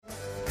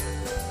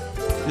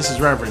This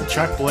is Reverend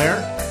Chuck Blair.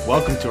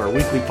 Welcome to our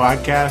weekly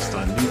podcast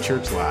on New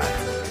Church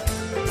Live.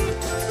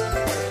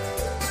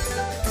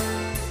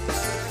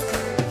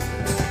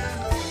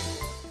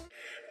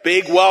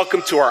 Big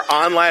welcome to our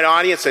online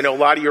audience. I know a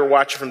lot of you are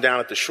watching from down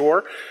at the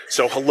shore,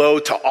 so hello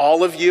to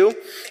all of you.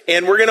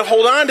 And we're going to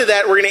hold on to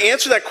that. We're going to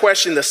answer that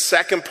question in the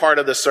second part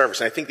of the service,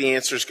 and I think the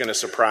answer is going to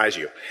surprise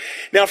you.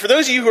 Now, for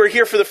those of you who are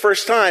here for the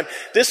first time,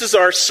 this is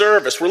our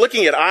service. We're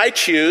looking at I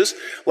Choose.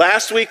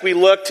 Last week we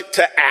looked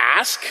to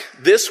ask.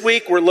 This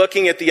week we're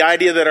looking at the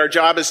idea that our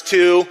job is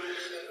to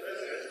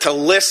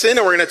listen, and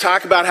we're going to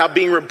talk about how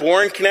being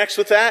reborn connects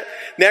with that.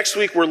 Next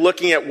week we're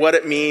looking at what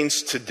it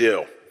means to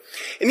do.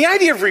 And the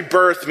idea of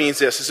rebirth means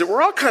this, is that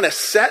we're all kind of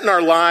set in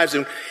our lives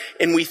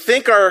and we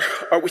think our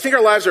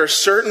lives are a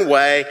certain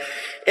way.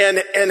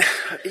 And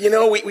you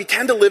know, we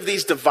tend to live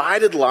these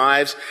divided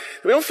lives.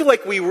 We don't feel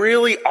like we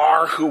really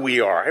are who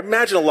we are. I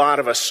imagine a lot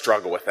of us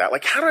struggle with that.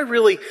 Like, how do I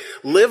really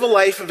live a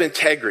life of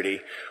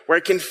integrity where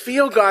I can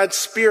feel God's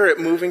Spirit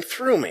moving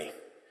through me?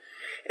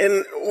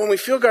 And when we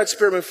feel God's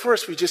Spirit move through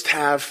us, we just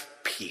have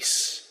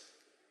peace.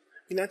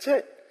 I mean, that's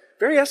it.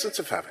 Very essence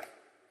of heaven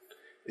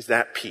is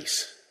that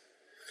peace.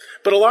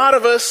 But a lot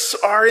of us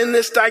are in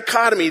this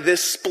dichotomy,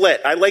 this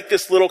split. I like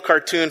this little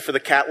cartoon for the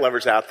cat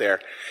lovers out there.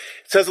 It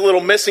says a little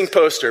missing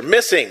poster.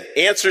 Missing,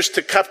 answers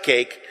to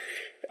cupcake.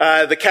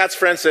 The cat's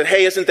friend said,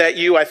 "Hey, isn't that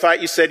you? I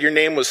thought you said your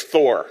name was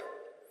Thor."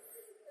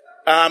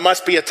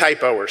 Must be a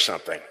typo or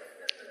something.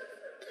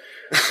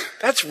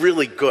 That's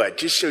really good,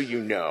 just so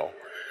you know.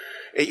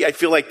 I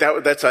feel like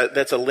that's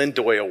a Lynn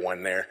Doyle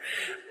one there.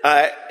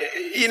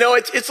 You know,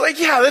 it's like,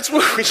 yeah, that's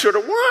what we sort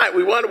of want.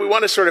 We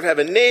want to sort of have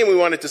a name. We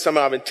want it to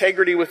somehow have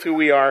integrity with who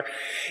we are.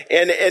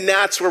 And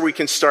that's where we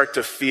can start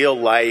to feel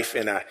life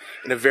in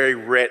a very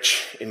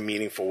rich and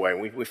meaningful way.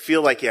 We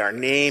feel like, yeah, our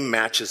name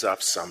matches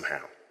up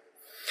somehow.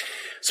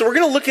 So we're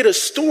going to look at a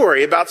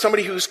story about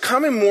somebody who's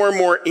coming more and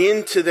more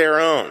into their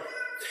own.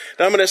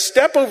 Now I'm going to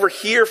step over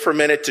here for a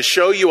minute to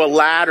show you a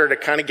ladder to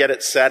kind of get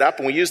it set up.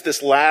 And we used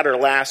this ladder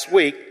last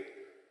week.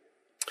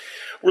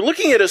 We're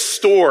looking at a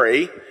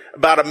story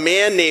about a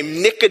man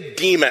named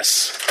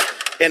Nicodemus.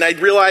 And I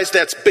realize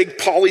that's big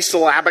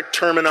polysyllabic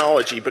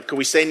terminology, but could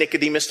we say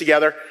Nicodemus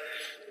together?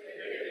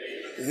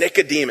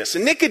 Nicodemus.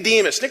 And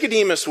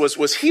Nicodemus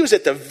was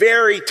at the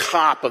very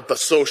top of the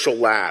social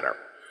ladder,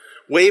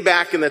 way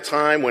back in the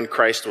time when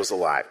Christ was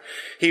alive.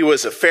 He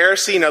was a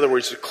Pharisee, in other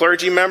words, a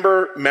clergy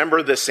member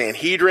of the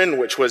Sanhedrin,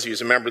 which was, he was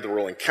a member of the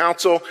ruling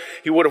council.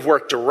 He would have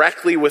worked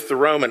directly with the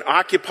Roman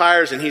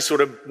occupiers, and he sort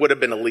of would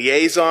have been a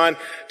liaison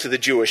to the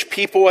Jewish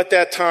people at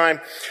that time.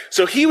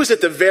 So he was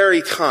at the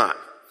very top.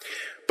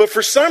 But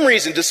for some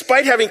reason,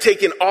 despite having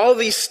taken all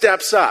these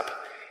steps up,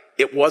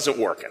 it wasn't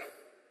working.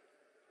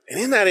 And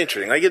isn't that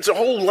interesting? Like, it's a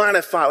whole line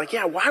of thought, like,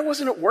 yeah, why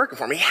wasn't it working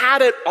for him? He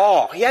had it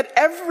all. He had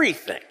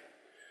everything.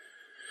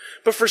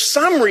 But for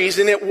some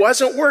reason, it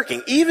wasn't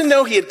working, even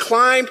though he had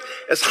climbed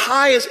as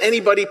high as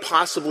anybody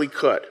possibly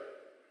could.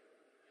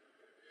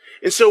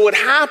 And so what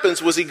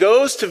happens was he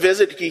goes to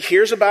visit, he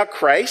hears about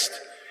Christ,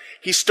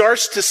 he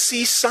starts to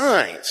see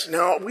signs.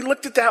 Now, we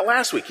looked at that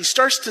last week. He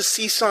starts to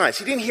see signs.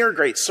 He didn't hear a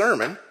great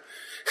sermon.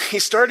 He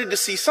started to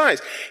see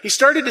signs. He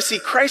started to see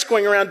Christ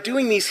going around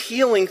doing these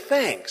healing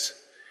things.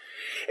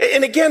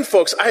 And again,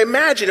 folks, I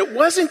imagine it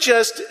wasn't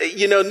just,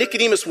 you know,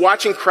 Nicodemus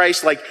watching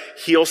Christ like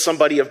heal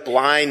somebody of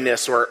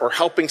blindness or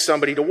helping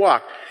somebody to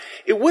walk.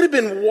 It would have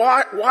been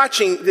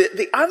watching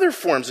the other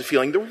forms of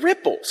healing, the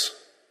ripples.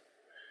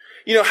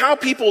 You know, how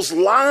people's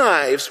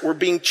lives were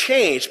being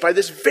changed by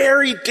this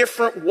very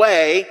different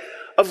way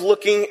of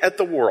looking at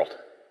the world.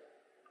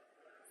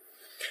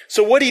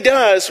 So what he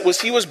does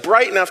was he was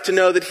bright enough to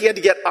know that he had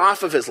to get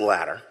off of his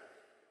ladder.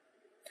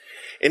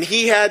 And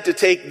he had to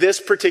take this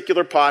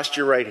particular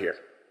posture right here.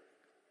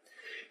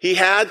 He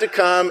had to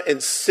come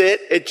and sit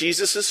at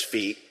Jesus'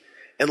 feet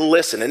and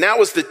listen. And that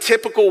was the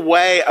typical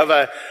way of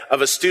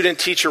a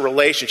student-teacher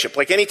relationship.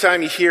 Like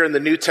anytime you hear in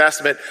the New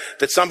Testament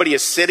that somebody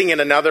is sitting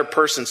at another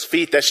person's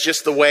feet, that's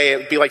just the way, it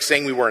would be like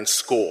saying we were in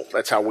school.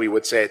 That's how we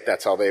would say it.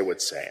 That's how they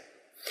would say it.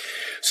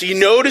 So you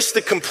notice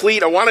the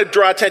complete, I want to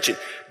draw attention.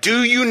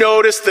 Do you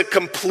notice the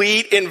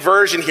complete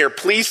inversion here?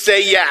 Please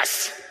say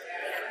yes.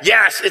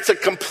 Yes, it's a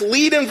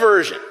complete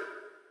inversion.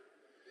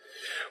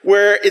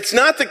 Where it's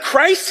not that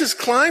Christ has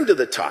climbed to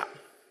the top.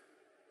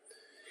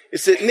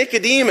 It's that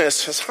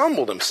Nicodemus has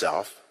humbled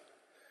himself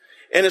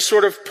and has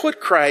sort of put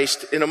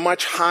Christ in a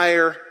much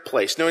higher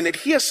place, knowing that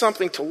he has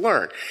something to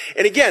learn.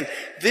 And again,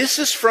 this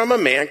is from a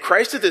man,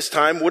 Christ at this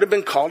time would have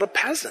been called a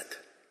peasant.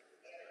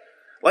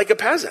 Like a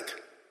peasant.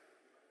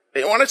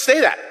 They want to say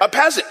that. A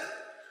peasant.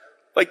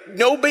 Like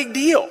no big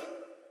deal.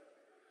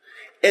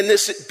 And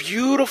this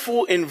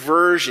beautiful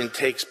inversion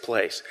takes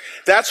place.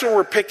 That's where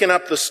we're picking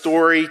up the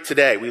story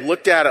today. We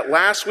looked at it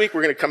last week.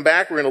 We're going to come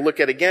back. We're going to look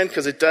at it again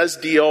because it does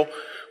deal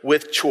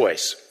with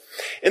choice.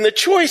 And the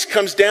choice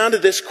comes down to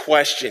this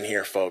question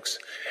here, folks.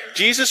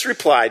 Jesus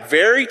replied,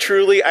 "Very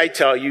truly, I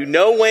tell you,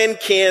 no one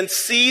can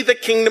see the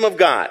kingdom of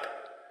God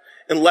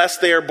unless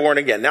they are born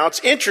again." Now, it's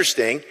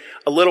interesting,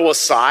 a little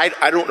aside.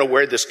 I don't know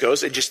where this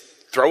goes. I just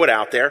throw it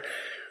out there.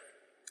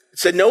 It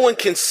said no one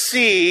can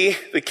see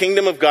the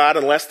kingdom of God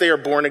unless they are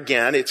born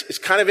again. It's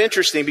kind of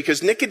interesting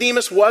because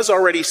Nicodemus was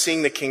already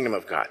seeing the kingdom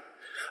of God.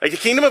 Like the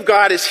kingdom of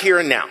God is here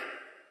and now,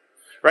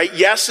 right?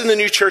 Yes, in the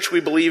new church we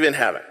believe in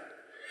heaven.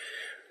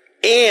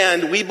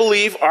 And we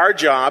believe our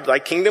job, thy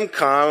kingdom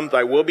come,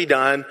 thy will be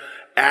done,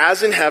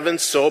 as in heaven,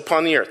 so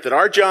upon the earth. That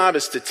our job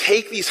is to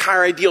take these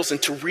higher ideals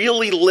and to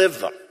really live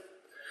them.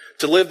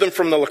 To live them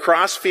from the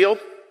lacrosse field,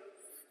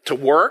 to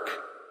work,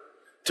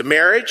 to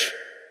marriage,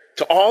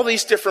 to all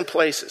these different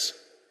places.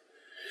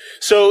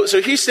 So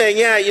he's saying,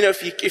 yeah,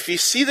 if you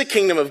see the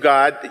kingdom of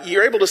God,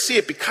 you're able to see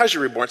it because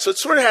you're reborn. So it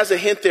sort of has a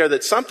hint there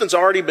that something's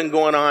already been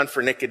going on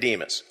for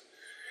Nicodemus.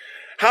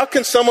 How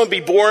can someone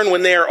be born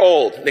when they are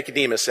old?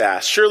 Nicodemus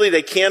asked. Surely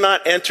they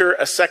cannot enter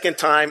a second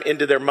time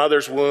into their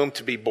mother's womb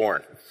to be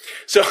born.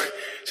 So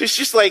it's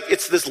just like,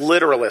 it's this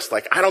literalist,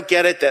 like, I don't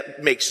get it.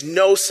 That makes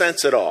no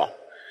sense at all.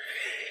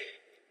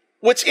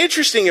 What's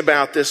interesting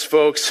about this,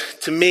 folks,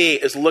 to me,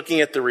 is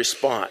looking at the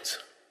response.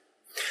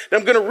 Now,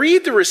 I'm going to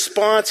read the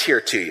response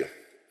here to you.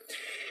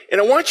 And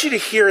I want you to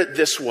hear it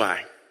this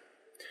way.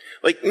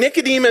 Like,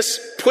 Nicodemus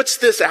puts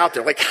this out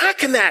there. Like, how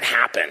can that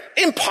happen?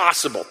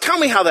 Impossible. Tell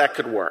me how that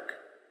could work.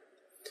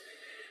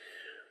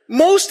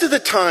 Most of the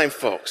time,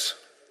 folks,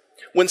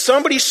 when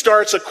somebody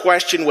starts a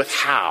question with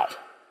how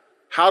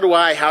do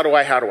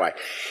I,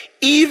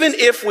 even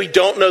if we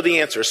don't know the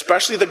answer,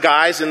 especially the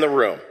guys in the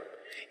room,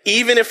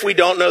 even if we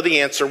don't know the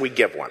answer, we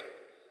give one.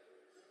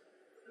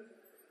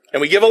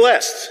 And we give a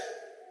list.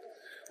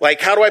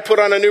 Like, how do I put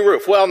on a new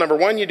roof? Well, number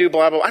one, you do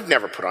blah, blah, blah. I've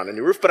never put on a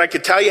new roof, but I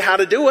could tell you how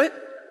to do it.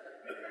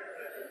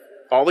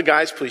 All the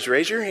guys, please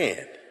raise your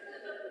hand.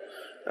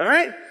 All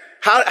right?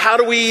 How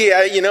do we,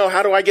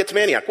 how do I get to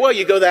Antioch? Well,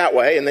 you go that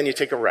way, and then you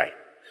take a right.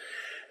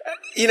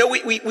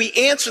 We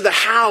answer the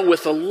how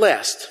with a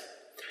list.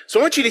 So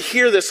I want you to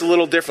hear this a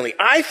little differently.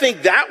 I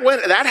think that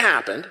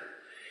happened,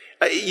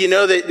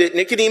 that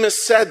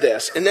Nicodemus said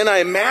this, and then I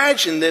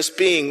imagine this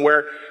being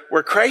where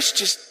Christ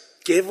just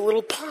gave a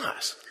little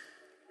pause,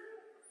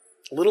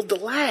 a little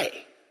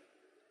delay.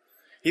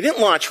 He didn't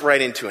launch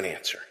right into an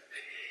answer.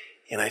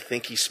 And I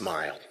think he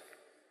smiled.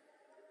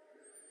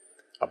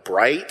 A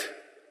bright,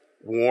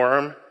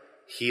 warm,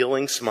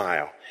 healing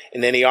smile.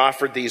 And then he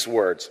offered these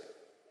words.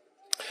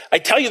 I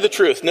tell you the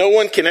truth, no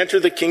one can enter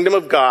the kingdom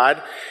of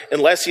God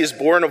unless he is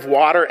born of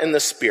water and the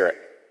Spirit.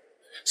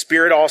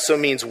 Spirit also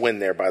means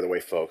wind there, by the way,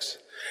 folks.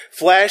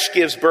 Flesh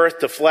gives birth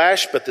to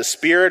flesh, but the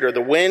Spirit or the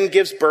wind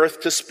gives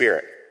birth to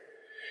spirit.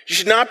 You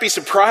should not be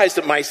surprised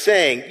at my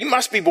saying, you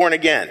must be born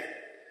again.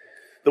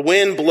 The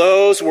wind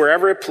blows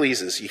wherever it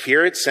pleases. You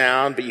hear its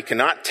sound, but you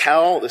cannot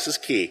tell. This is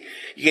key.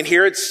 You can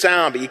hear its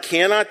sound, but you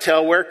cannot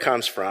tell where it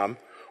comes from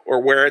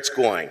or where it's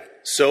going.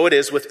 So it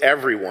is with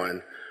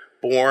everyone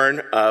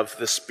born of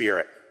the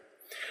Spirit.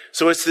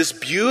 So it's this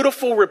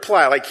beautiful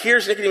reply. Like,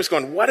 here's Nicodemus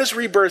going, what does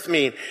rebirth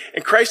mean?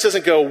 And Christ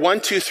doesn't go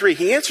 1, 2, 3.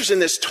 He answers in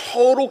this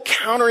total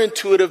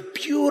counterintuitive,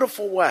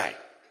 beautiful way.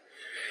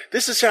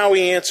 This is how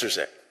he answers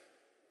it.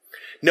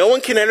 No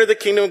one can enter the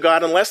kingdom of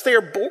God unless they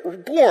are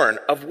born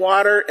of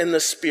water and the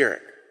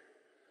Spirit.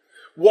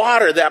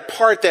 Water, that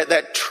part,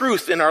 that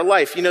truth in our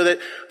life,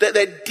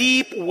 that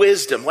deep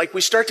wisdom. Like,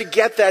 we start to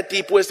get that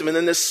deep wisdom, and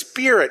then the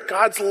Spirit,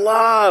 God's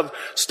love,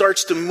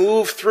 starts to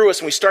move through us,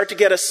 and we start to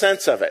get a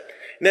sense of it.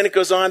 And then it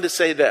goes on to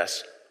say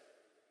this.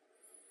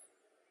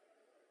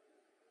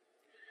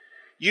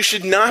 You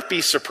should not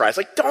be surprised.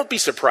 Like, don't be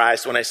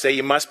surprised when I say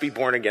you must be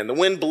born again. The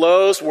wind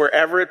blows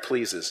wherever it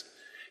pleases.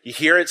 You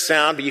hear its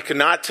sound, but you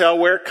cannot tell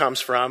where it comes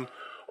from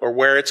or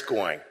where it's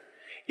going.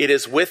 It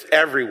is with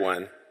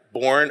everyone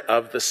born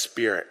of the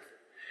Spirit.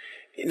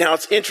 Now,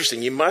 it's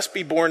interesting. You must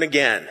be born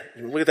again.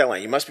 Look at that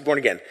line. You must be born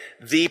again.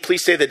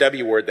 Please say the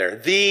W word there.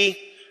 The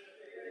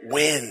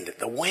wind.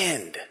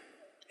 Isn't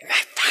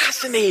that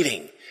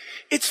fascinating?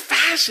 It's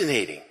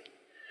fascinating,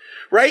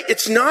 right?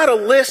 It's not a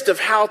list of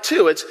how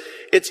to.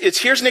 It's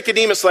here's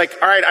Nicodemus like,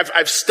 all right,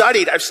 I've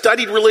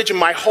studied religion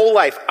my whole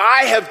life.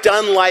 I have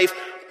done life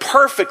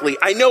perfectly.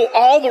 I know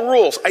all the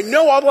rules. I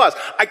know all the laws.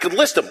 I could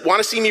list them. Want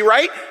to see me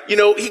right?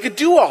 He could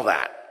do all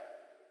that.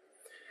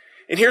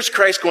 And here's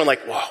Christ going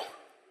like, whoa.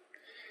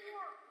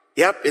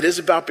 Yep, it is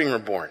about being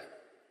reborn.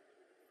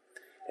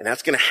 And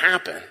that's going to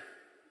happen.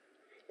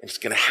 And it's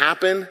going to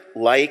happen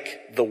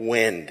like the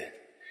wind.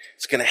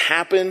 It's going to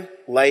happen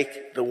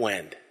like the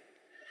wind.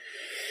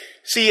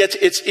 See,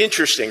 it's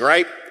interesting,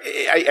 right?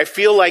 I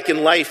feel like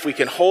in life we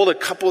can hold a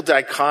couple of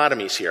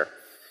dichotomies here.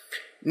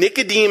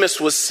 Nicodemus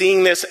was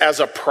seeing this as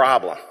a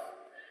problem.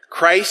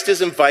 Christ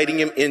is inviting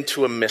him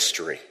into a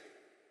mystery.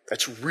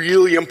 That's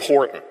really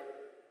important.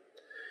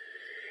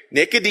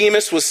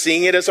 Nicodemus was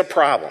seeing it as a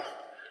problem.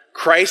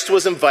 Christ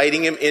was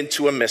inviting him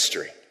into a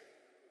mystery.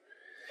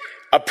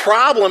 A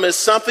problem is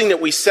something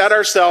that we set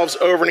ourselves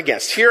over and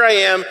against. Here I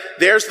am,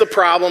 there's the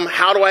problem,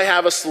 how do I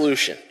have a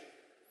solution?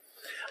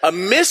 A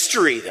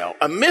mystery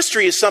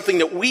is something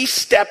that we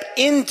step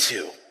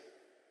into.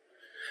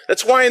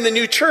 That's why in the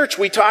new church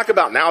we talk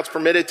about now it's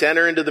permitted to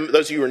enter into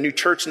those of you who are new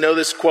church know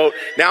this quote,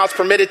 now it's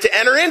permitted to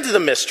enter into the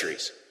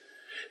mysteries.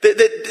 That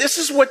this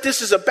is what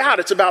this is about.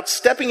 It's about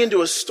stepping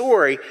into a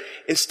story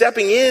and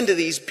stepping into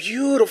these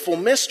beautiful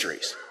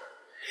mysteries.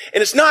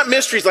 And it's not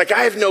mysteries like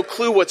I have no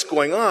clue what's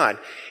going on.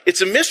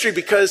 It's a mystery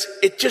because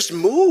it just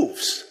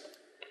moves.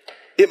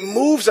 It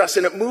moves us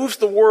and it moves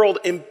the world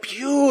in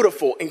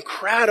beautiful,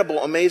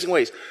 incredible, amazing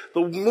ways.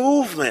 The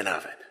movement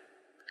of it,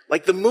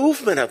 like the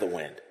movement of the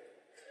wind.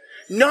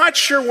 Not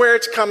sure where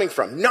it's coming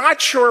from,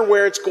 not sure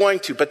where it's going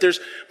to, but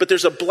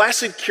there's a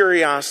blessed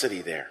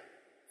curiosity there.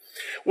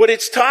 What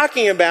it's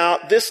talking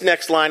about, this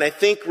next line, I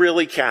think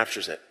really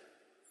captures it.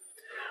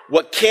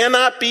 What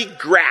cannot be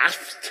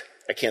grasped,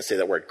 I can't say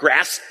that word,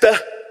 grasped,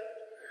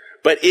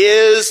 but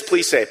is,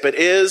 please say it, but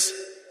is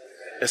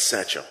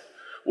essential.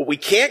 What we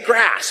can't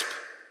grasp,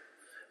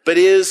 but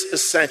is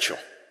essential.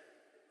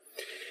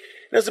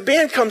 And as the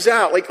band comes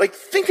out, like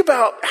think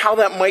about how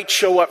that might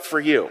show up for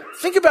you.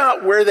 Think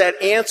about where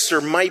that answer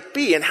might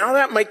be and how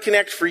that might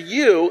connect for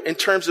you in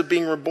terms of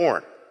being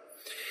reborn.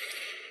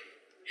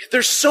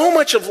 There's so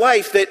much of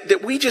life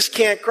that we just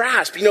can't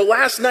grasp.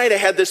 Last night I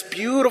had this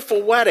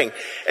beautiful wedding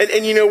and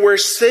we're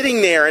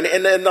sitting there and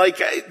then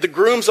like the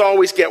grooms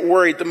always get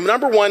worried. The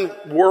number one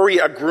worry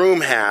a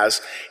groom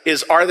has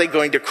is, are they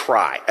going to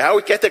cry? I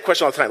always get that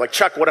question all the time. Like,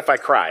 Chuck, what if I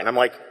cry? And I'm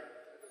like,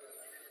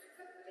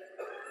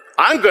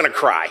 I'm going to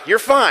cry. You're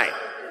fine.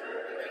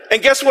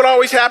 And guess what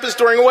always happens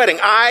during a wedding?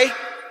 I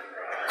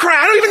cry.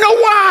 I don't even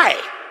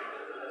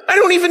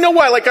know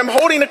why. Like I'm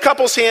holding a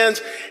couple's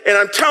hands and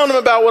I'm telling them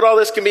about what all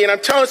this can be and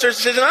I'm telling them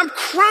and I'm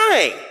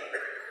crying.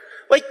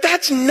 Like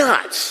that's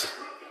nuts.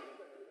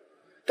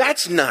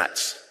 That's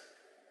nuts.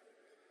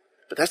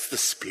 But that's the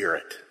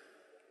Spirit.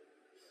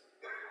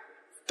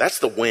 That's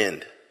the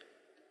wind.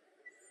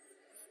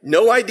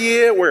 No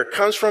idea where it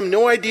comes from,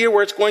 no idea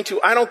where it's going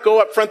to. I don't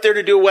go up front there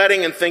to do a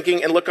wedding and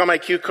thinking and look on my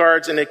cue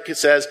cards and it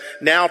says,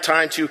 now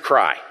time to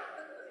cry.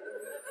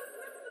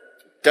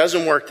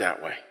 Doesn't work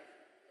that way.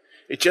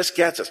 It just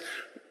gets us.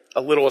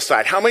 A little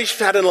aside, how many of you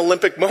have had an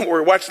Olympic moment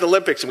where we're watching the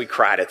Olympics and we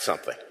cried at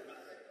something?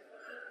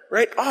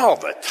 Right? All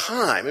the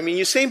time. I mean,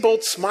 Usain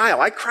Bolt's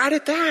smile, I cried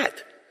at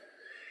that.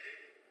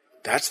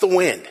 That's the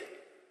wind.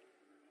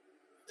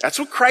 That's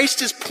what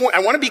Christ is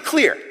pointing. I want to be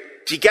clear.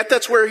 Do you get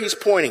that's where he's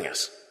pointing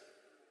us?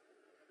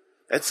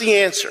 That's the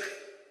answer.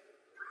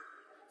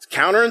 It's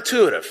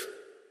counterintuitive.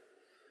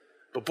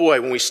 But boy,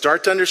 when we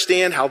start to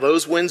understand how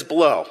those winds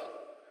blow,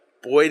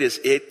 boy, does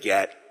it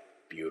get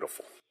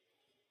beautiful.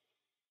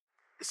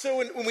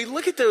 So when we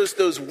look at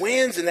those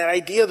winds and that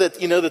idea that,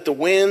 that the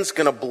wind's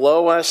going to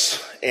blow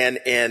us and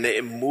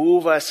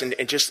move us and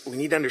just, we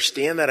need to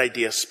understand that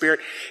idea of Spirit.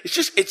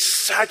 It's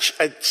such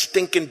a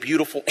stinking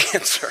beautiful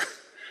answer.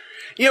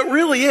 It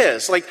really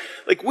is. Like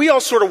we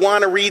all sort of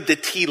want to read the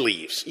tea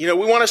leaves. We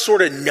want to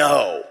sort of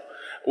know.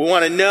 We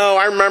want to know.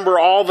 I remember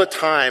all the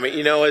time,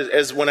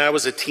 as when I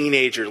was a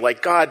teenager,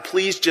 like, God,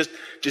 please just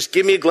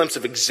give me a glimpse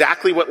of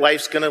exactly what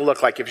life's going to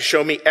look like. If you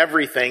show me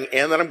everything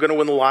and that I'm going to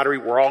win the lottery,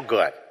 we're all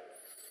good.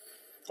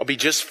 I'll be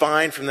just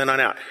fine from then on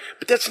out.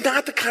 But that's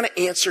not the kind of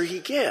answer he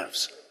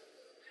gives.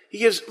 He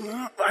gives,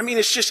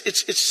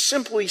 it's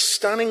simply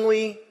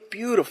stunningly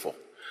beautiful.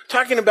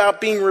 Talking about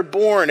being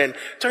reborn and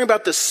talking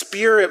about the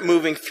Spirit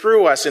moving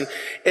through us and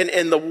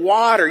the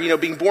water,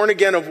 being born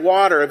again of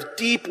water, of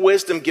deep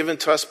wisdom given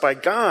to us by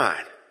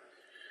God.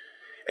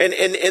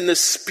 And the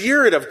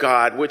Spirit of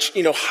God, which,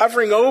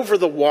 hovering over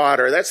the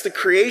water, that's the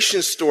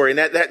creation story. And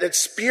that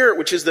Spirit,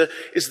 which is the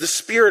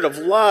Spirit of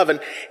love and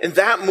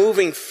that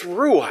moving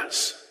through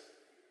us.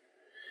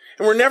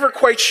 And we're never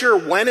quite sure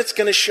when it's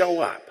going to show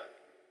up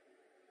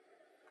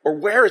or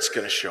where it's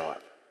going to show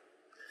up.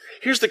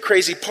 Here's the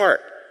crazy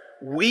part.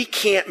 We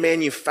can't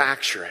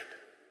manufacture it.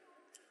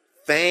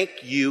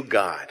 Thank you,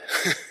 God.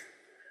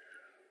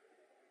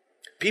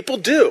 People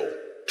do.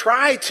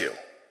 Try to.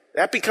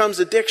 That becomes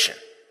addiction.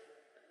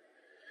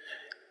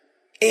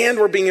 And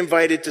we're being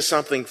invited to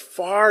something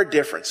far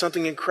different,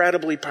 something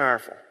incredibly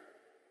powerful.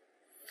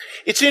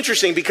 It's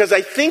interesting because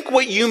I think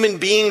what human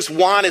beings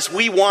want is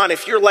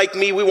if you're like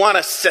me, we want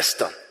a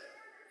system.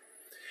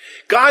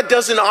 God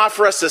doesn't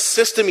offer us a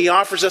system, he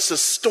offers us a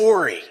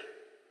story.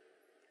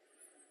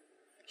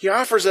 He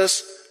offers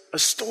us a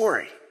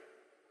story.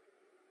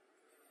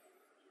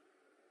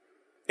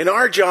 And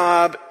our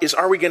job is,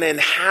 are we going to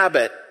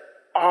inhabit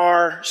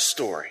our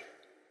story?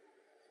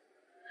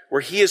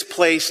 Where he has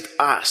placed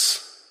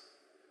us,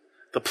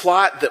 the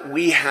plot that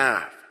we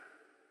have.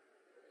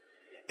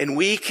 And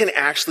we can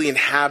actually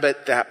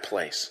inhabit that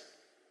place.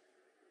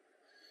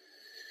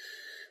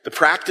 The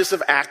practice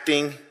of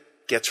acting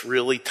gets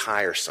really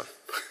tiresome.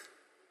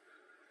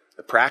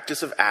 The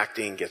practice of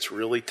acting gets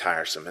really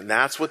tiresome. And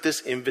that's what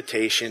this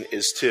invitation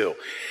is to.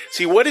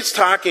 See, what it's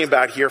talking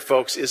about here,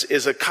 folks,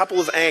 is a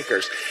couple of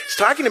anchors. It's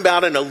talking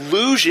about an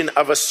illusion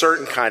of a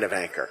certain kind of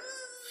anchor.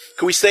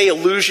 Can we say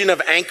illusion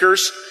of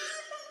anchors?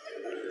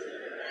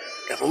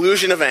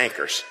 Illusion of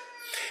anchors.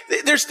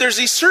 There's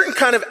these certain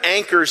kind of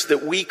anchors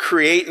that we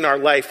create in our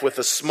life with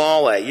a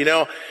small a.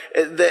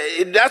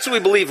 That's what we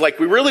believe. Like,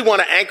 we really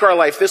want to anchor our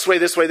life this way,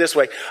 this way, this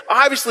way.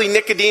 Obviously,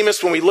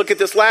 Nicodemus, when we look at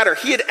this ladder,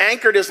 he had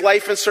anchored his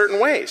life in certain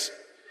ways.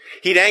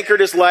 He'd anchored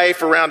his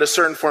life around a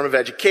certain form of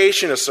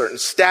education, a certain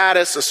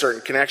status, a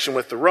certain connection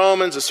with the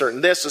Romans, a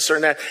certain this, a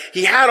certain that.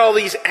 He had all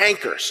these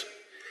anchors.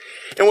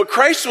 And what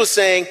Christ was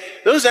saying,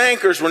 those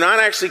anchors were not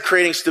actually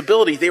creating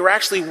stability. They were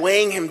actually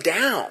weighing him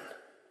down.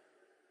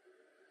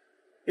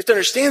 You have to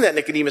understand that,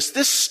 Nicodemus.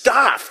 This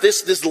stuff,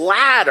 this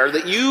ladder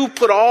that you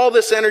put all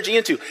this energy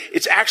into,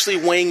 it's actually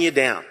weighing you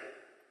down.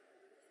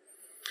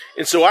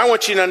 And so I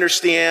want you to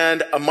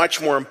understand a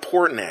much more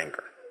important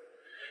anchor.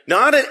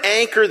 Not an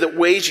anchor that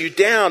weighs you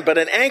down, but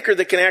an anchor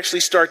that can actually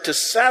start to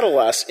settle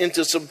us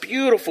into some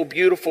beautiful,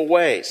 beautiful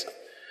ways.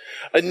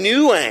 A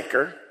new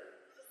anchor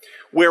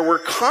where we're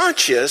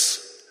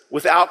conscious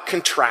without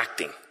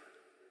contracting.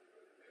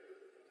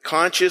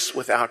 Conscious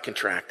without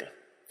contracting.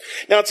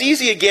 Now, it's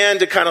easy again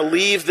to kind of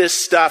leave this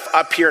stuff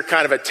up here,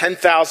 kind of a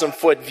 10,000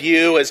 foot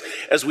view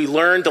as we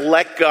learn to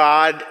let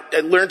go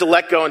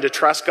and to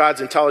trust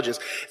God's intelligence.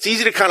 It's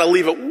easy to kind of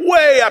leave it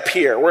way up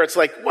here where it's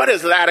like, what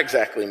does that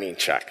exactly mean,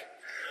 Chuck?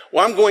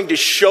 Well, I'm going to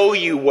show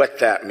you what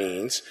that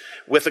means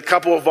with a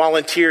couple of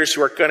volunteers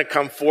who are going to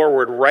come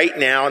forward right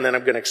now, and then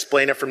I'm going to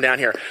explain it from down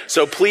here.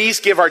 So please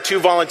give our two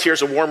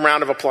volunteers a warm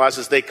round of applause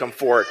as they come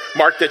forward.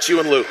 Mark, that's you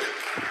and Luke.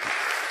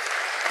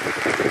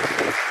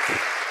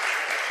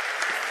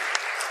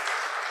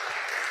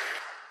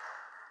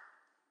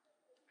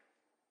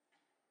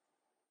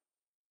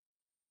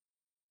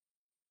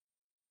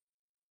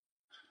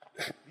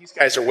 These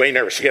guys are way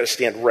nervous. You got to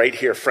stand right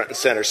here, front and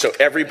center, so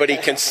everybody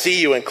can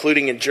see you,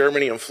 including in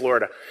Germany and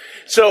Florida.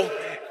 So,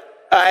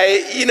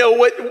 you know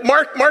what?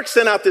 Mark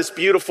sent out this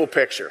beautiful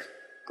picture.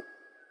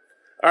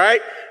 All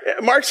right,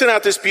 Mark sent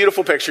out this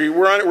beautiful picture.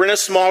 We're in a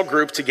small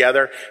group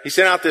together. He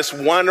sent out this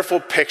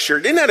wonderful picture.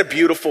 Isn't that a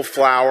beautiful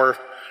flower?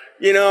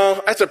 You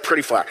know, that's a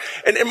pretty flower.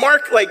 And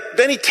Mark,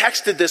 then he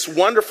texted this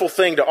wonderful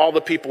thing to all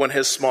the people in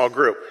his small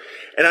group.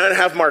 And I'm going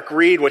to have Mark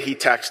read what he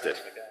texted.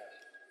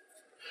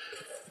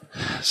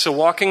 So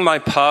walking my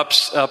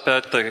pups up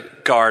at the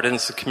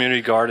gardens, the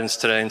community gardens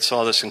today, and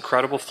saw this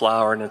incredible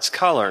flower and its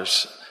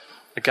colors.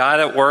 The guy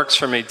that works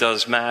for me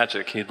does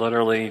magic. He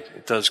literally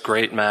does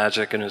great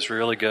magic and is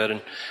really good.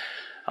 And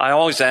I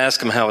always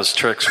ask him how his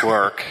tricks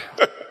work.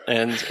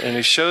 and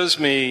he shows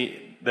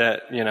me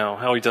that, you know,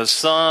 how he does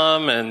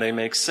some and they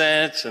make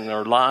sense and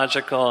they're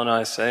logical. And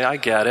I say, I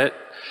get it.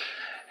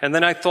 And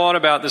then I thought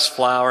about this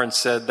flower and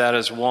said, that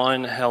is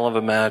one hell of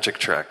a magic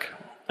trick.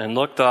 And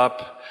looked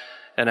up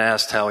and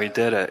asked how he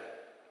did it.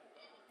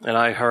 And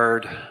I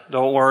heard,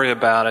 don't worry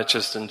about it,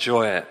 just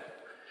enjoy it.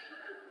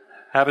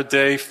 Have a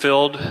day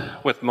filled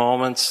with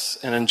moments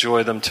and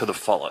enjoy them to the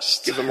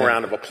fullest. Give him a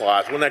round of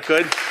applause. Wasn't that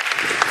good?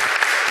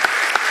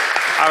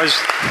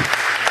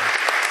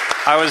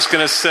 I was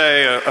going to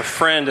say a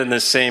friend in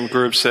this same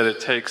group said it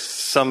takes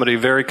somebody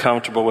very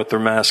comfortable with their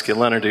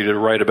masculinity to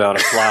write about a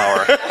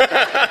flower.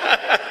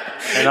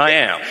 And I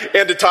am.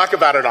 And to talk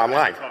about it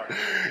online.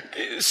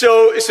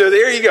 So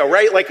there you go,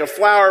 right? Like a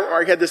flower,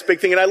 or I had this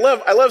big thing, and I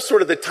love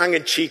sort of the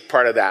tongue-in-cheek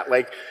part of that.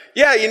 Like,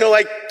 yeah, you know,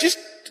 like, just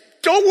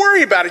don't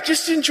worry about it.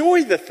 Just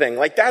enjoy the thing.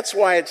 Like, that's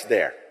why it's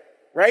there,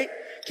 right?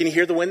 Can you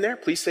hear the wind there?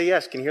 Please say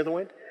yes. Can you hear the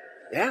wind?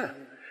 Yeah.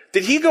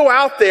 Did he go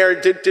out there,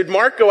 did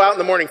Mark go out in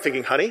the morning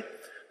thinking, honey,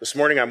 this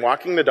morning I'm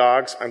walking the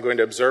dogs, I'm going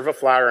to observe a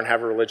flower and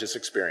have a religious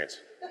experience?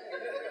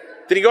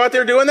 Did he go out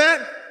there doing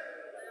that?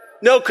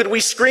 No. Could we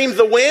scream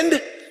the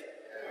wind?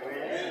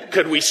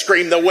 Could we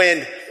scream the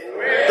wind?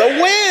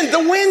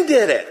 The wind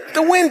did it.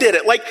 The wind did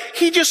it. Like,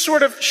 he just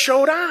sort of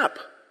showed up.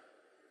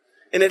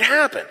 And it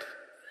happened.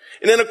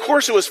 And then, of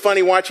course, it was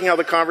funny watching how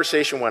the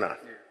conversation went on.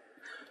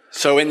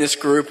 So in this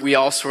group, we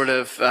all sort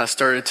of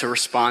started to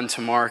respond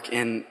to Mark.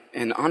 And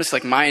honestly,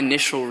 like, my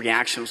initial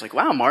reaction was like,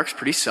 wow, Mark's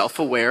pretty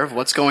self-aware of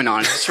what's going on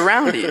in his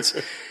surroundings.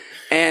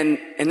 And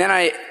then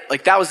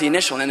that was the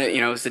initial. And then, you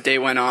know, as the day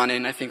went on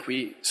and I think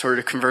we sort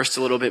of conversed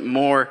a little bit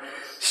more,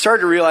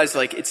 started to realize,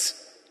 like,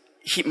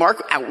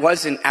 Mark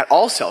wasn't at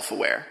all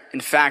self-aware. In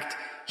fact,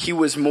 he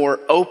was more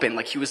open.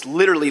 Like, he was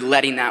literally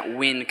letting that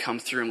wind come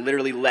through him,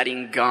 literally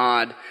letting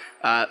God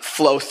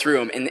flow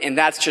through him. And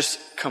that's just,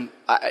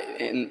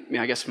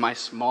 I guess my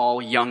small,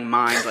 young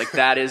mind, like,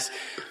 that is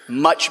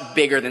much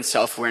bigger than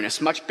self-awareness,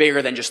 much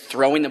bigger than just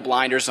throwing the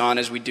blinders on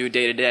as we do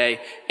day to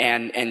day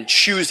and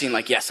choosing,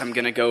 like, yes, I'm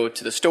going to go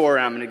to the store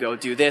and I'm going to go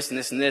do this and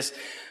this and this.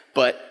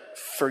 But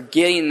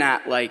forgetting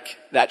that, like,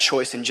 that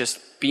choice and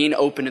just being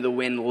open to the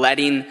wind,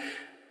 letting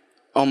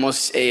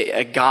almost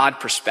a God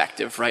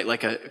perspective, right?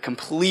 Like a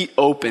complete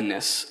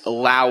openness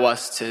allow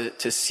us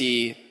to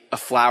see a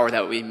flower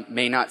that we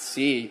may not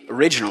see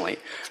originally.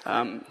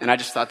 And I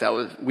just thought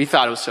we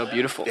thought it was so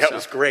beautiful. Yeah, so. It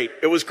was great.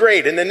 It was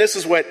great. And then this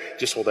is what,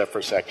 just hold that for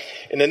a sec.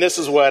 And then this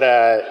is what,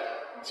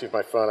 see if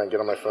I can get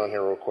on my phone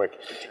here real quick.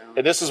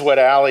 And this is what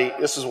Allie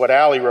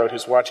wrote,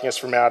 who's watching us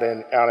from out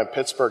in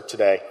Pittsburgh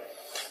today.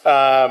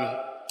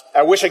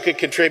 I wish I could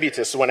contribute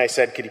to this when I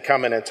said, could you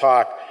come in and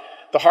talk?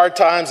 The hard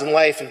times in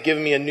life have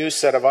given me a new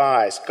set of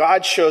eyes.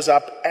 God shows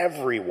up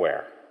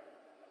everywhere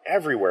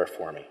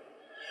for me.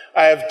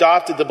 I have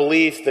adopted the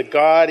belief that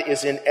God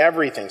is in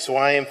everything. So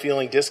when I'm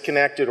feeling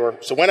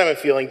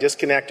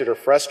disconnected or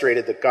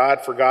frustrated that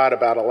God forgot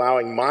about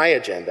allowing my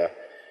agenda,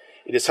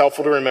 it is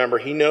helpful to remember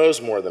he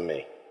knows more than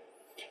me.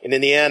 And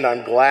in the end,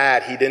 I'm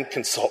glad he didn't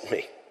consult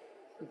me.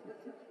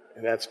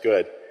 And that's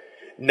good.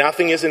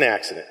 Nothing is an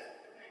accident.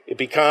 It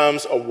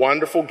becomes a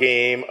wonderful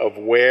game of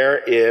where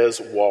is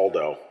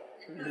Waldo.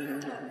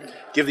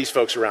 Give these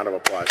folks a round of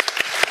applause.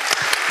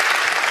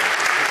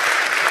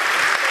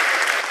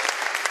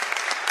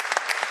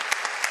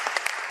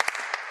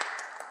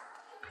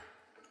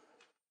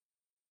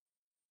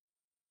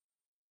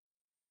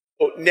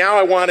 Now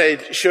I want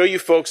to show you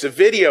folks a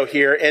video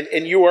here,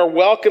 and you are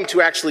welcome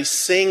to actually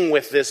sing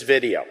with this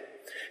video.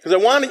 Because I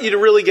wanted you to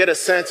really get a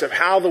sense of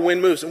how the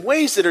wind moves in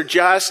ways that are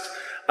just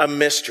a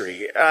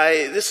mystery.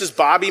 This is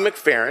Bobby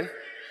McFerrin.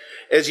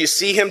 As you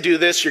see him do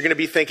this, you're going to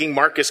be thinking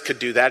Marcus could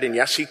do that, and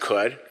yes, he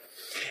could.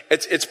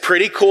 It's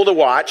pretty cool to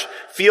watch.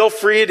 Feel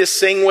free to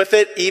sing with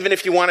it, even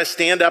if you want to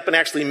stand up and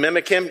actually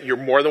mimic him, you're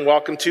more than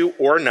welcome to,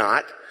 or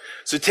not.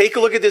 So take a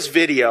look at this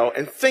video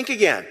and think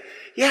again.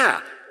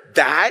 Yeah,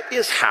 that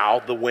is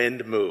how the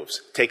wind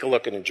moves. Take a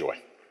look and enjoy.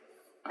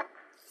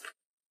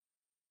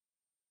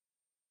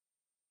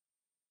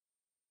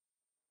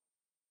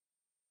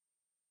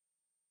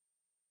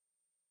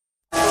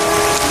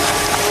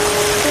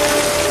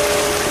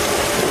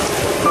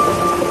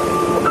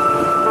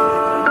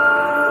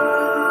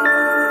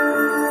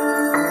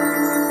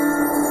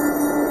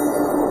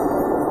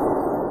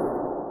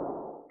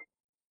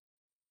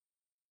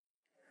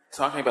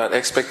 Talking about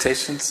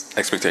expectations.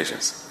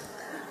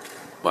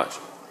 Watch.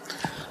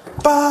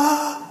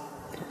 Ba,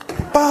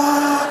 ba,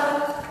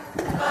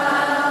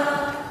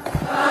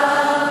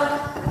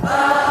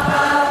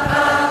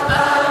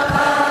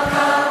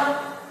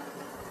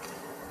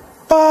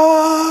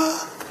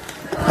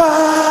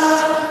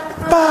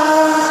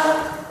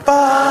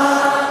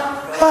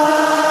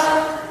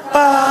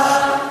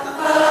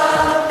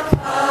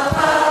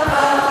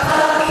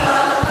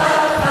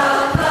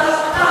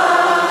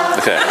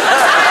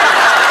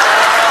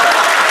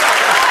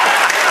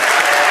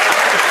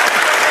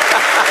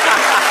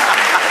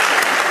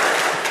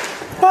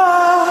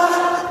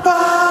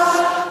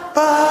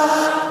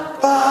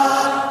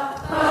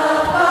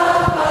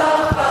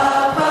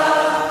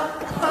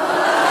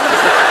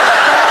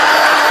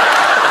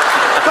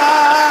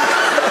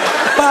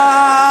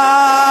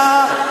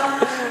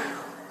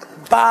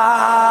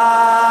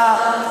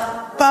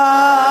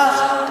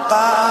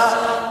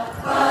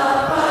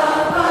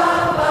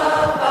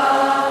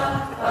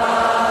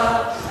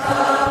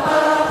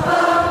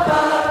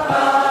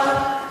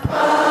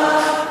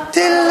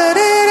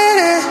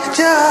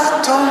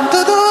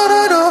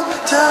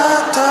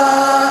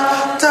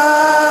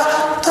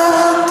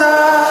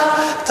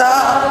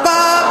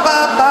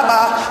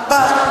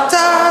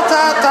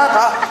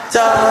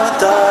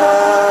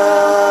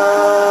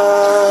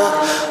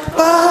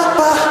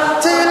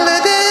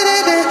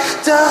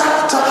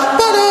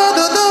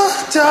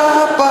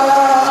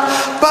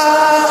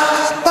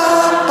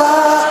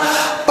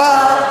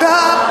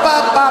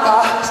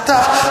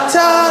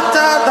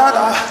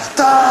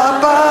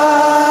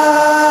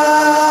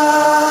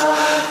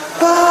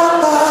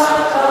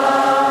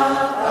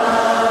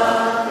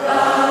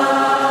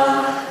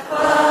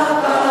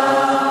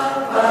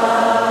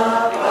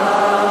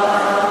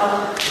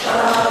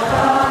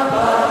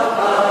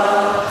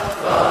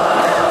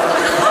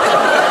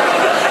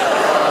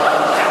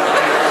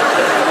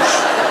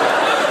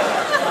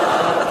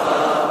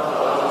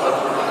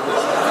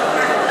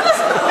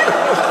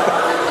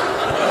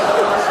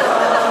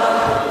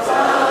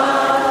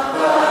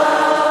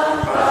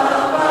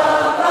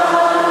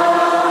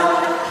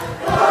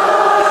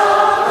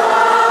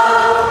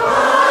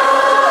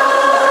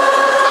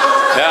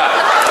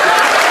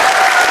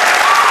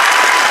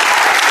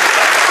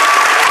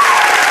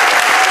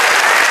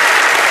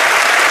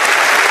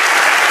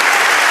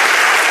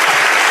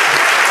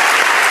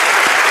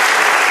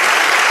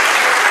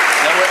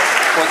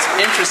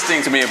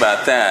 Interesting to me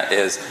about that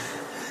is,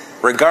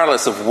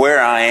 regardless of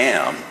where I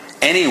am,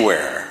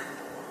 anywhere,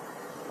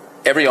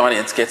 every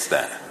audience gets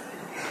that.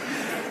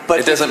 But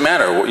it doesn't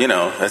matter,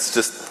 that's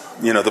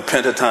just, the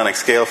pentatonic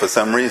scale for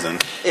some reason.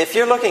 If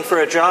you're looking for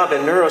a job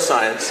in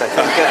neuroscience, I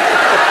think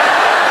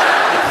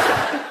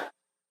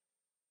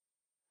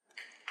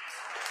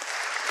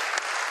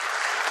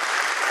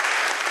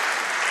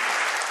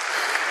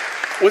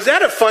Was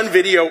that a fun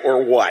video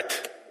or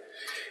what?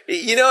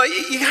 You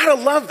gotta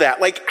love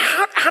that. Like,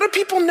 how do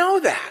people know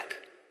that?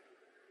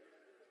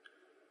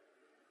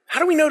 How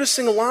do we know to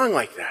sing along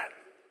like that?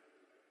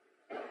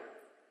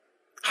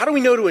 How do we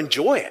know to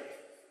enjoy it?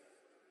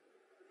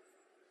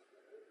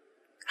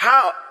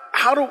 How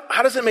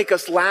does it make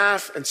us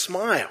laugh and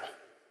smile?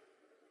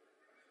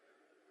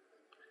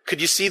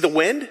 Could you see the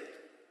wind?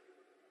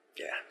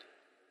 Yeah.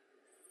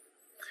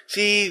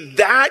 See,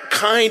 that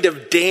kind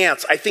of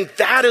dance, I think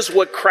that is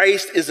what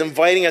Christ is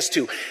inviting us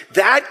to.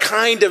 That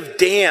kind of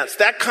dance,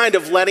 that kind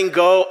of letting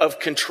go of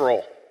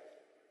control.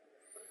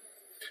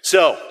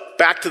 So,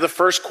 back to the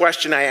first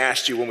question I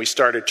asked you when we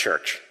started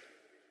church.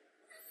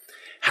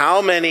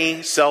 How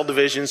many cell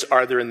divisions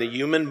are there in the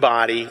human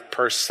body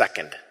per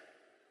second?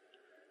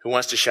 Who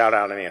wants to shout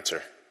out an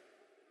answer?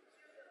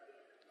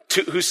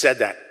 Who said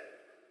that?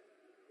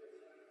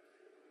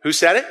 Who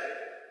said it?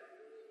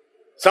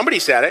 Somebody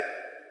said it.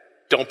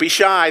 Don't be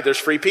shy. There's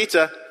free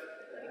pizza.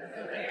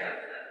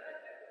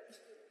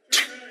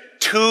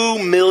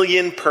 2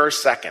 million per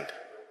second.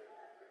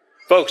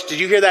 Folks, did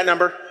you hear that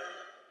number?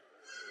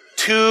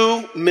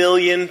 2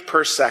 million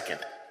per second.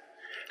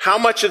 How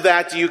much of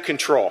that do you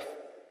control?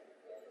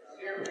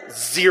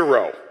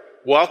 0.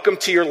 Welcome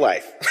to your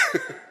life.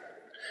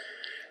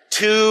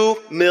 2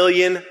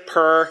 million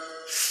per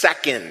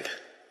second.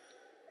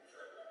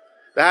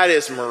 That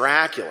is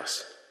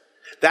miraculous.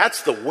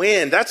 That's the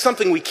wind. That's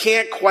something we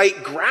can't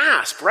quite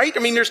grasp, right? I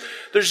mean,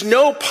 there's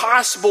no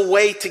possible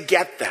way to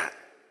get that.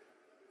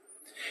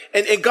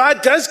 And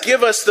God does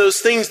give us those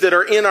things that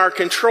are in our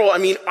control. I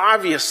mean,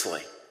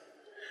 obviously.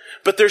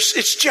 But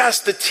it's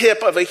just the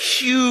tip of a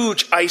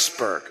huge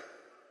iceberg,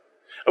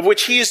 of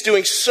which he is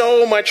doing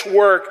so much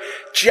work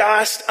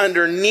just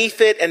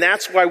underneath it. And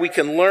that's why we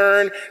can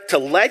learn to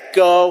let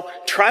go,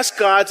 trust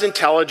God's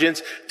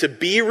intelligence, to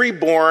be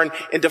reborn,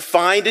 and to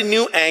find a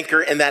new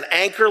anchor. And that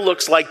anchor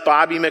looks like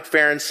Bobby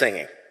McFerrin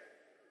singing.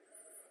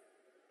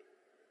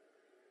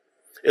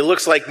 It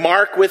looks like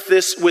Mark with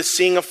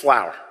Seeing a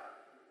Flower.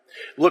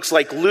 It looks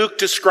like Luke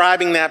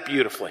describing that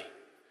beautifully.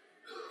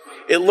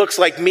 It looks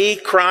like me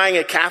crying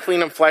at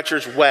Kathleen and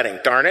Fletcher's wedding.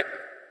 Darn it.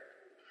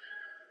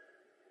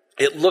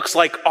 It looks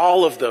like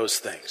all of those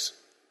things.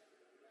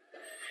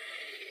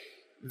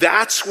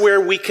 That's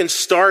where we can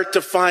start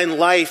to find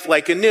life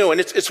like anew. And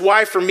it's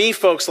why for me,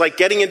 folks, like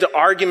getting into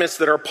arguments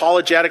that are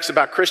apologetics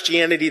about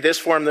Christianity, this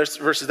form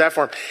versus that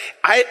form,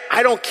 I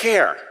don't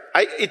care.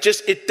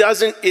 It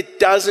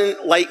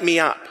doesn't light me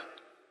up.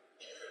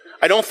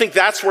 I don't think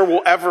that's where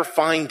we'll ever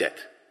find it.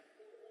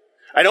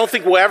 I don't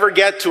think we'll ever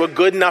get to a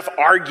good enough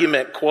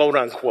argument, quote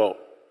unquote,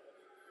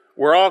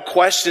 where all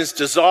questions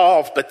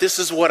dissolve. But this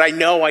is what I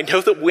know. I know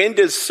that wind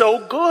is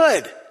so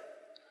good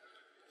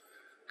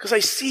because I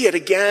see it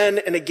again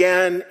and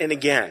again and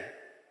again,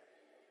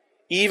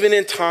 even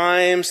in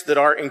times that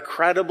are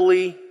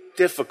incredibly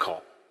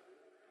difficult.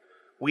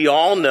 We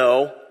all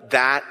know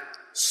that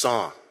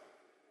song.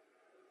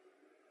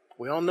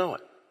 We all know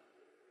it.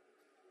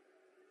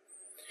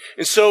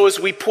 And so as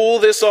we pull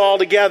this all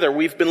together,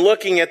 we've been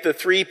looking at the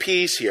 3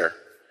 P's here.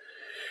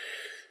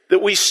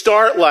 That we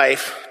start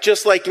life,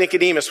 just like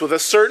Nicodemus, with a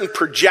certain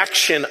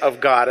projection of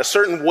God, a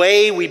certain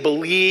way we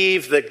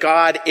believe that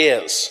God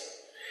is.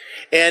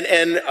 And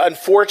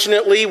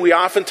unfortunately, we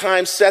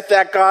oftentimes set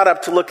that God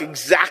up to look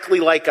exactly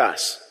like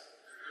us.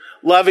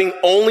 Loving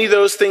only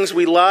those things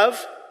we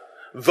love,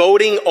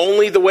 voting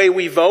only the way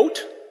we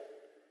vote,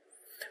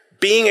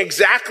 being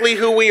exactly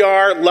who we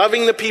are,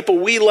 loving the people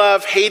we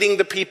love, hating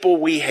the people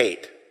we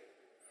hate.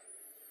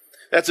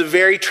 That's a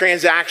very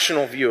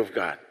transactional view of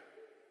God.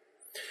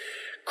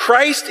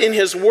 Christ in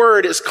his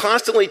word is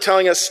constantly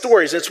telling us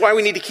stories. That's why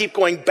we need to keep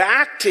going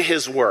back to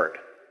his word.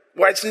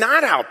 Why it's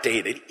not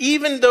outdated,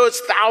 even though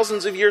it's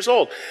thousands of years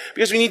old.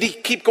 Because we need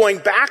to keep going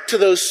back to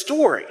those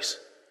stories.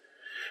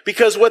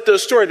 Because what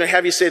those stories, I'm going to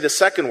have you say the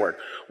second word.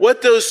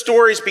 What those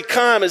stories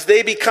become is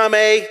they become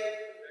a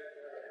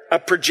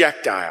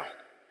projectile.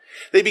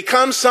 They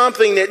become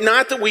something that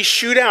not that we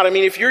shoot out. I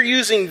mean, if you're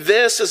using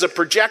this as a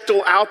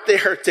projectile out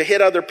there to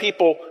hit other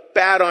people,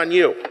 bad on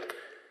you.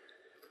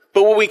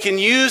 But what we can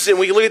use, and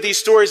we can look at these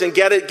stories and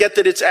get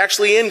that it's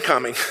actually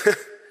incoming.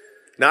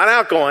 Not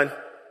outgoing.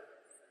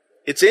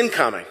 It's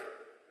incoming.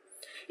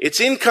 It's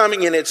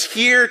incoming, and it's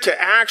here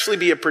to actually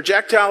be a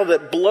projectile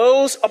that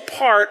blows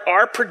apart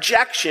our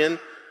projection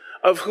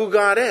of who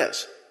God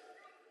is.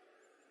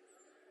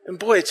 And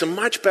boy, it's a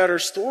much better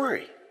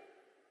story.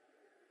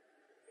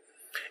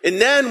 And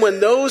then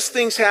when those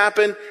things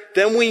happen,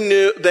 then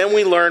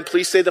we learn,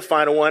 please say the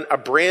final one, a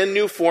brand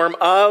new form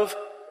of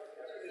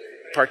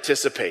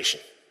participation.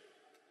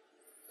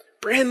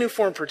 Brand new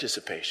form of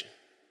participation.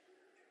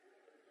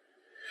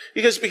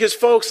 Because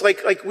folks,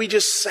 like we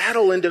just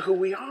settle into who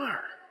we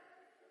are.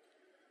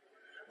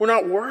 We're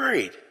not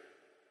worried.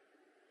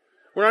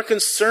 We're not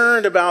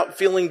concerned about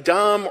feeling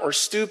dumb or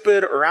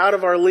stupid or out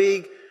of our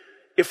league.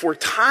 If we're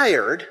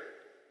tired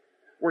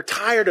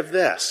of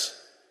this.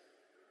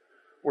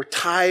 We're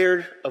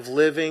tired of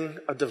living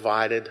a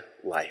divided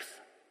life.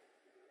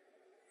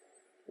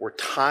 We're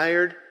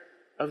tired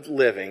of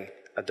living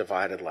a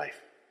divided life.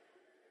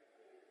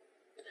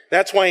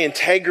 That's why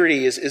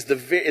integrity is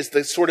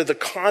the sort of the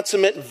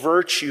consummate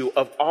virtue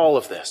of all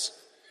of this.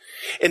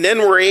 And then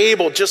we're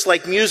able, just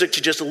like music,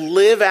 to just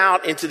live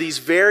out into these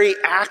very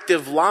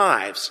active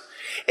lives.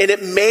 And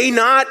it may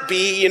not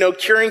be,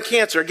 curing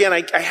cancer. Again,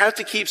 I have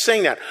to keep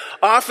saying that.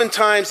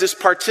 Oftentimes, this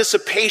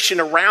participation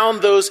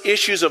around those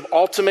issues of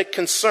ultimate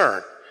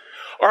concern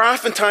are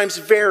oftentimes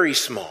very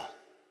small.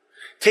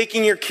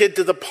 Taking your kid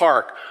to the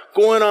park,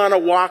 going on a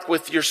walk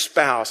with your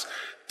spouse,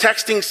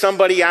 texting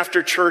somebody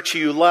after church who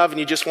you love and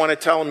you just want to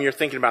tell them you're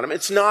thinking about them.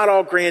 It's not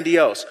all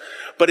grandiose,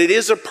 but it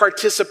is a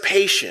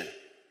participation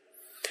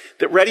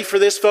that, ready for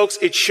this, folks,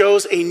 it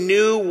shows a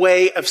new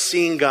way of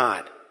seeing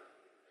God.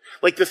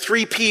 Like the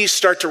 3 P's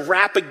start to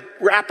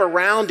wrap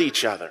around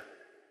each other.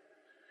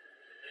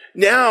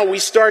 Now we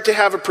start to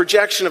have a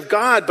projection of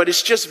God, but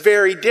it's just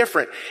very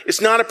different. It's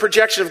not a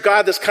projection of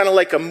God that's kind of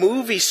like a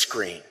movie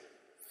screen.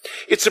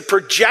 It's a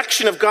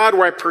projection of God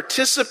where I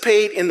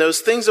participate in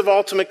those things of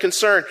ultimate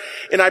concern,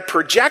 and I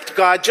project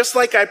God just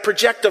like I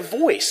project a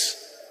voice.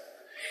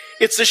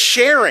 It's a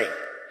sharing.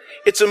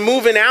 It's a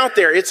moving out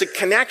there. It's a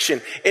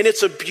connection, and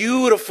it's a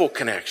beautiful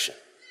connection.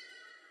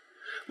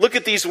 Look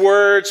at these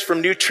words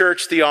from New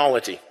Church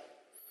Theology.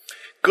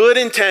 Good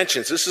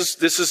intentions. This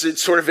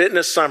is sort of it in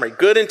a summary.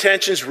 Good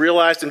intentions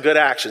realized in good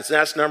actions. And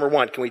that's number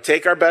 1. Can we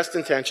take our best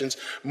intentions,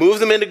 move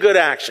them into good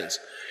actions?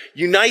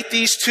 Unite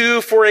these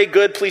two for a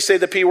good, please say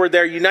the P word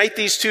there. Unite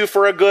these two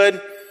for a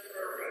good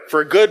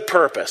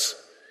purpose.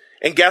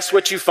 And guess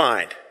what you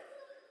find?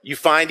 You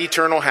find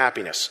eternal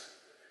happiness.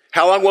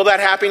 How long will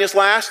that happiness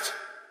last?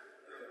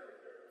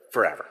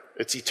 Forever.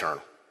 It's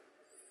eternal.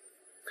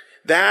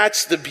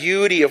 That's the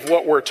beauty of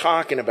what we're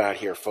talking about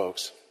here,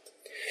 folks.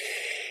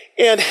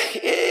 And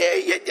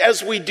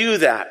as we do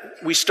that,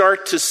 we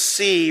start to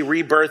see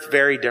rebirth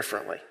very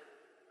differently.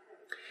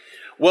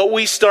 What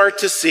we start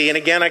to see, and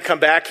again, I come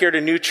back here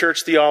to New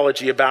Church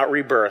Theology about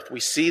rebirth.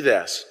 We see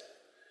this.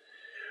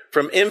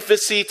 From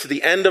infancy to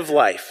the end of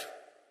life,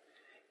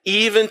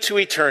 even to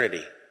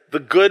eternity, the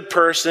good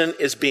person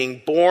is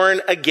being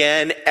born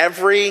again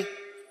every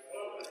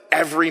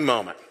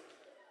moment.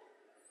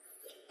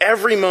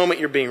 Every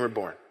moment you're being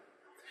reborn.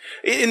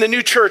 In the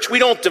new church, we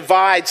don't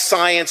divide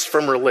science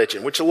from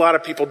religion, which a lot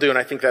of people do, and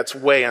I think that's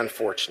way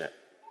unfortunate.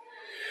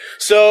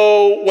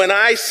 So when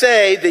I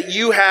say that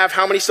you have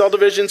how many cell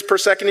divisions per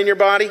second in your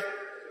body?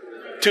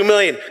 2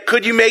 million.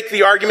 Could you make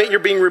the argument you're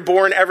being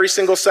reborn every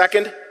single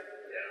second?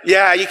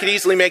 Yeah, you could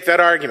easily make that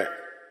argument.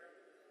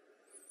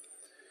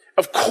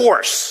 Of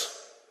course.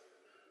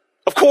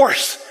 Of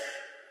course.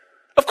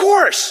 Of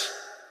course.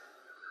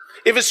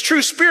 If it's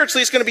true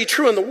spiritually, it's going to be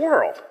true in the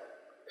world.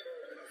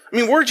 I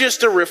mean, we're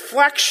just a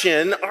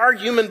reflection. Our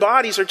human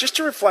bodies are just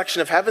a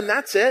reflection of heaven.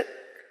 That's it.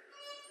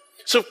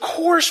 So of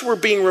course we're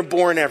being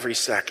reborn every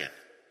second.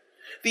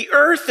 The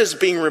earth is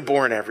being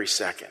reborn every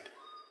second.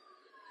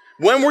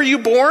 When were you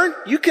born?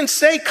 You can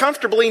say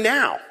comfortably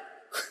now.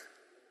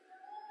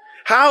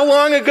 How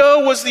long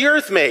ago was the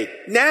earth made?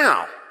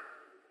 Now.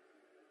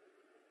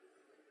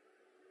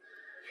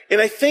 And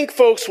I think,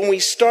 folks, when we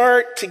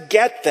start to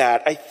get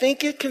that, I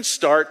think it can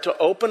start to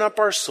open up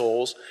our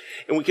souls,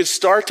 and we can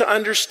start to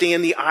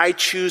understand the I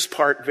choose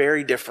part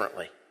very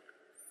differently.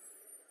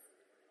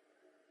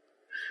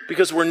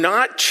 Because we're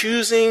not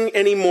choosing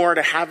anymore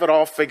to have it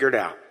all figured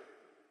out.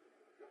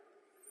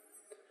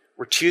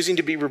 We're choosing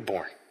to be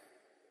reborn.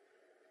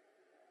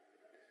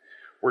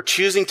 We're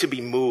choosing to be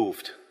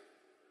moved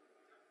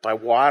by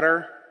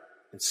water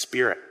and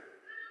spirit.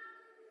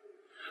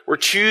 We're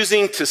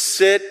choosing to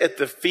sit at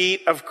the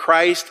feet of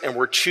Christ, and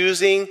we're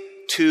choosing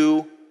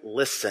to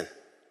listen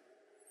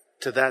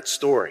to that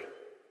story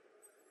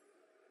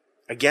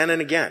again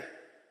and again.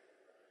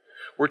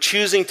 We're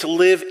choosing to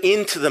live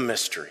into the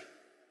mystery.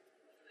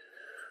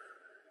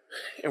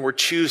 And we're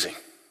choosing.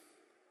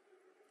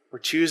 We're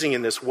choosing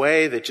in this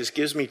way that just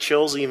gives me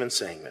chills even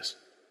saying this.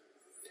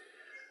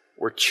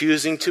 We're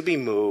choosing to be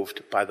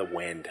moved by the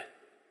wind.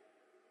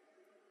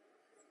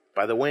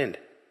 By the wind.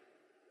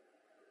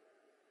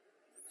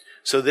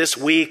 So this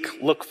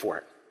week, look for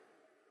it.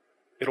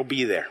 It'll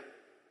be there.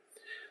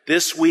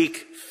 This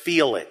week,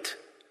 feel it.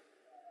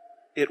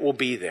 It will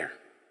be there.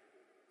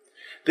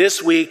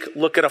 This week,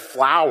 look at a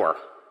flower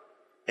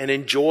and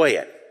enjoy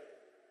it.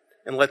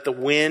 And let the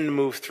wind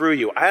move through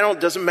you.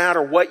 Doesn't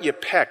matter what you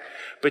pick,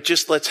 but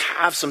just let's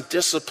have some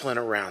discipline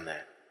around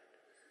that.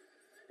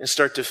 And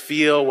start to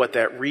feel what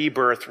that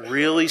rebirth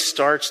really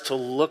starts to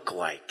look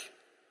like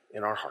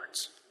in our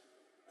hearts.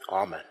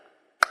 Amen.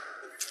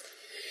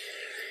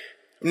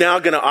 I'm now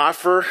going to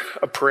offer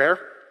a prayer.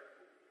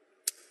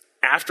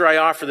 After I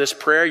offer this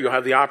prayer, you'll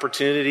have the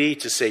opportunity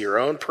to say your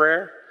own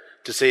prayer,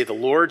 to say the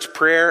Lord's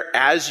Prayer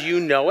as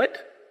you know it,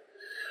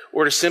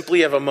 or to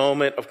simply have a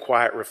moment of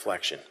quiet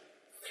reflection.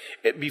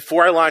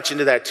 Before I launch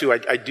into that too,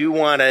 I do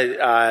want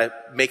to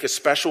make a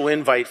special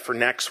invite for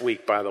next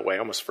week, by the way. I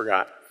almost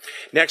forgot.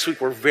 Next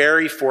week, we're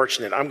very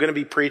fortunate. I'm going to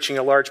be preaching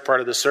a large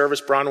part of the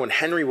service. Bronwyn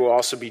Henry will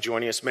also be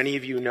joining us. Many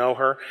of you know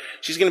her.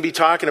 She's going to be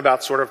talking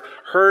about sort of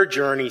her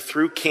journey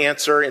through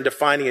cancer and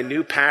finding a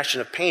new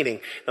passion of painting.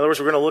 In other words,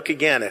 we're going to look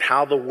again at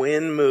how the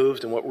wind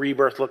moved and what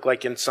rebirth looked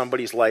like in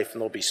somebody's life,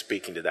 and they'll be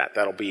speaking to that.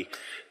 That'll be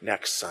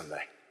next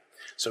Sunday.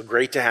 So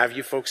great to have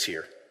you folks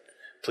here.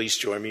 Please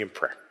join me in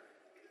prayer.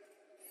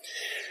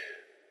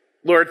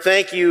 Lord,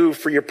 thank you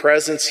for your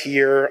presence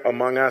here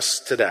among us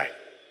today.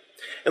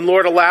 And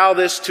Lord, allow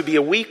this to be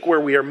a week where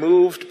we are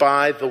moved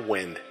by the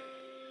wind.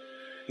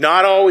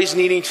 Not always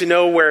needing to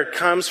know where it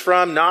comes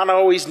from, not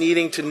always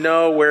needing to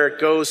know where it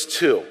goes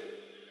to,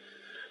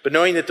 but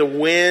knowing that the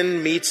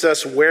wind meets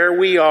us where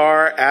we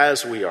are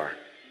as we are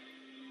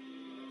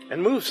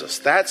and moves us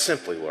that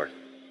simply, Lord.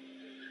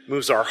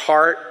 Moves our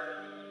heart,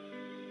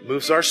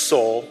 moves our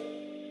soul,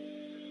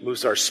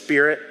 moves our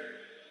spirit,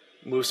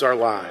 moves our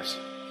lives.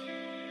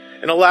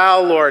 And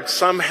allow, Lord,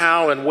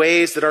 somehow in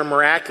ways that are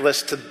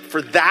miraculous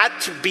for that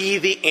to be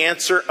the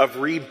answer of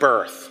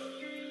rebirth,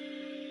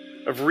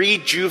 of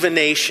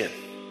rejuvenation,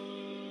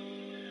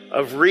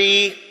 of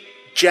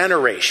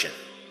regeneration.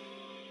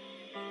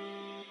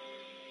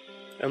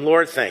 And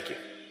Lord, thank you.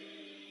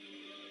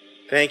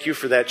 Thank you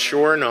for that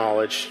sure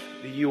knowledge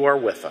that you are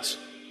with us,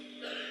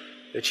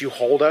 that you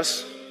hold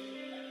us,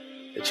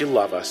 that you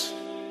love us,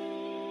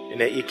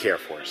 and that you care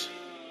for us.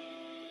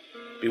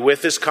 Be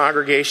with this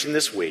congregation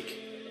this week.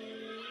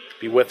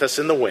 Be with us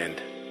in the wind.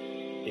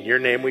 In your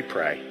name we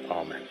pray.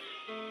 Amen.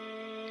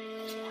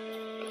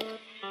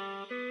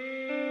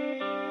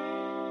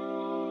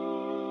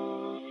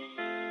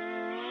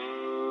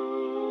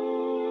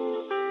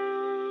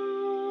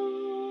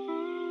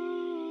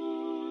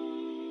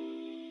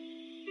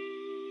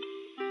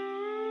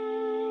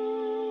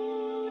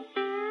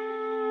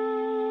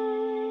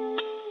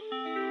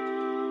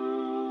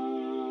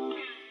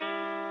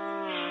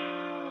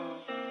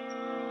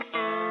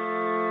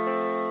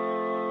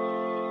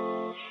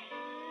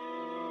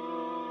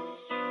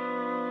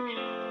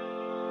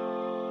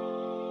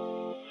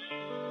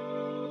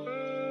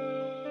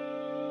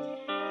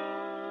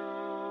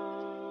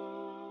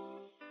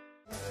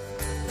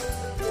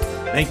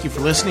 Thank you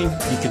for listening.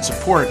 You can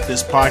support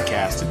this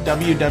podcast at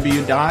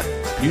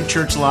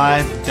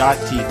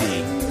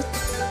www.newchurchlive.tv.